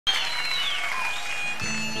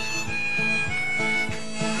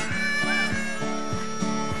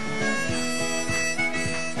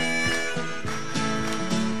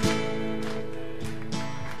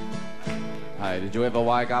Say, did you ever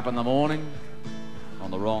wake up in the morning on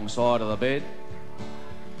the wrong side of the bed?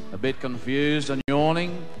 A bit confused and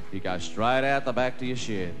yawning, you go straight out the back to your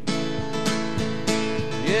shed.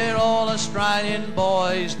 Yeah, all Australian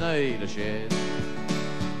boys need a shed.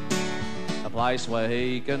 A place where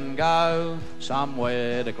he can go,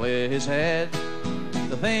 somewhere to clear his head,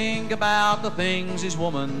 to think about the things his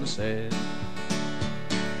woman said.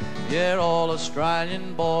 Yeah, all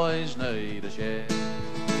Australian boys need a shed.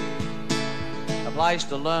 A place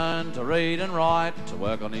to learn to read and write, to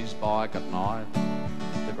work on his bike at night,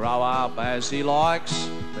 to grow up as he likes,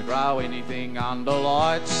 to grow anything under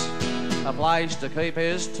lights. A place to keep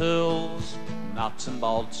his tools, nuts and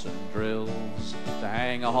bolts and drills, to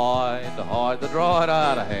hang a hide, to hide the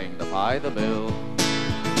drider, to hang to pay the bill.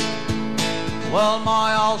 Well,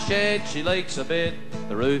 my old shed, she leaks a bit,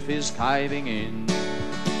 the roof is caving in.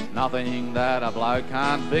 Nothing that a bloke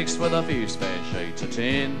can't fix with a few spare sheets of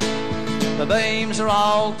tin. The beams are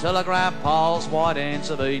old telegraph poles, white ants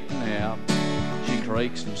have eaten out. She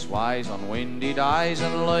creaks and sways on windy days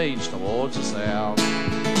and leans towards the south.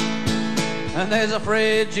 And there's a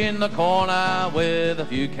fridge in the corner with a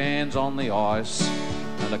few cans on the ice,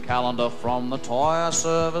 and a calendar from the tyre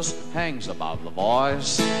service hangs above the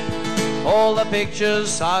vice. All the pictures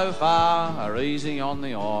so far are easy on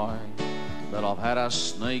the eye, but I've had a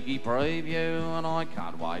sneaky preview and I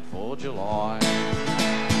can't wait for July.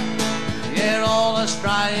 Yeah, all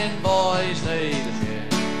Australian boys need a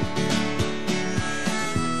shed.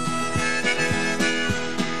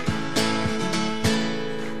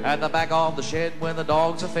 At the back of the shed where the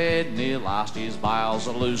dogs are fed, near last year's bales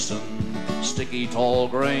are loosened. Sticky tall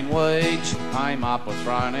green weeds came up with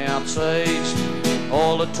thrown out seeds.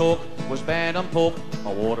 All it took was band and poop.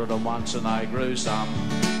 I watered them once and they grew some.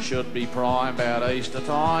 Should be prime about Easter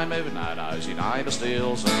time, even though nosy neighbour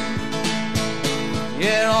steals them.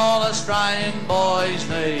 Yeah, all Australian boys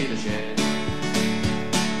need a shed.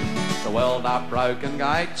 To weld up broken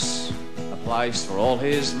gates, a place for all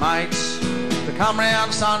his mates to come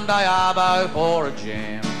round Sunday arvo for a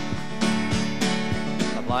jam.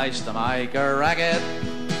 A place to make a racket,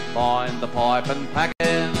 find the pipe and pack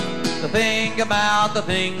it, to think about the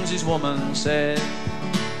things his woman said.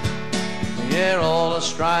 Yeah, all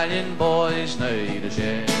Australian boys need a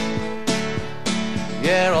shed.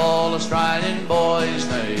 Yeah, all Australian boys